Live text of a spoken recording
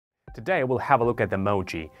Today we'll have a look at the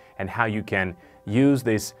emoji and how you can use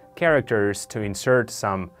these characters to insert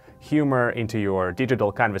some humor into your digital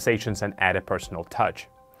conversations and add a personal touch.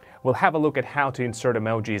 We'll have a look at how to insert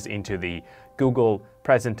emojis into the Google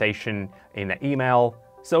presentation in an email,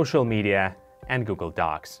 social media, and Google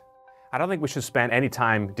Docs. I don't think we should spend any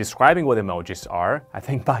time describing what emojis are. I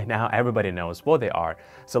think by now everybody knows what they are.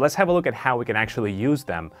 So let's have a look at how we can actually use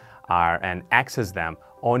them and access them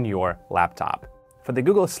on your laptop. For the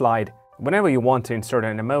Google slide, whenever you want to insert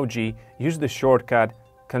an emoji, use the shortcut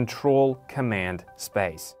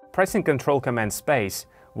Control-Command-Space. Pressing Control-Command-Space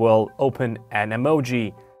will open an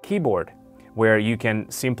emoji keyboard where you can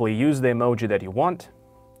simply use the emoji that you want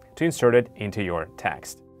to insert it into your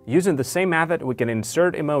text. Using the same method, we can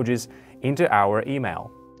insert emojis into our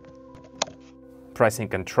email. Pressing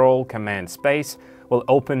Control-Command-Space will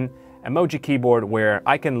open EmojiKeyboard where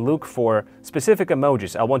I can look for specific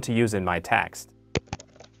emojis I want to use in my text.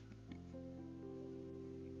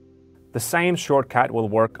 The same shortcut will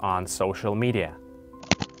work on social media.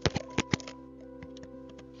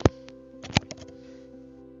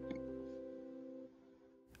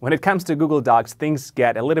 When it comes to Google Docs, things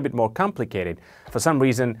get a little bit more complicated. For some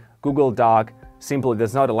reason, Google Doc simply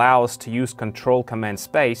does not allow us to use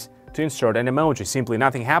Control-Command-Space to insert an emoji. Simply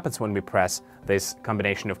nothing happens when we press this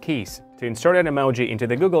combination of keys. To insert an emoji into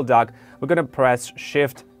the Google Doc, we're going to press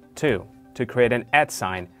Shift-2 to create an @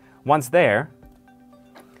 sign. Once there,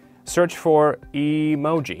 search for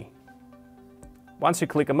emoji. Once you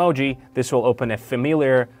click emoji, this will open a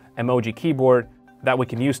familiar emoji keyboard that we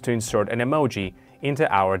can use to insert an emoji into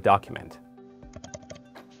our document.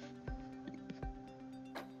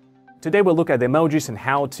 Today we'll look at the emojis and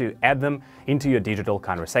how to add them into your digital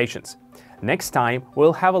conversations. Next time,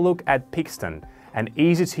 we'll have a look at Pixton, an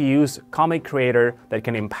easy-to-use comic creator that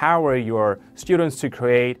can empower your students to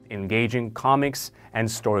create engaging comics and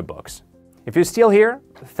storybooks. If you're still here,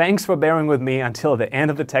 thanks for bearing with me until the end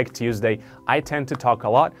of the Tech Tuesday. I tend to talk a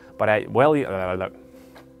lot, but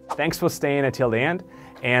thanks for staying until the end.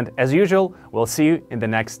 And as usual, we'll see you in the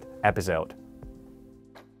next episode.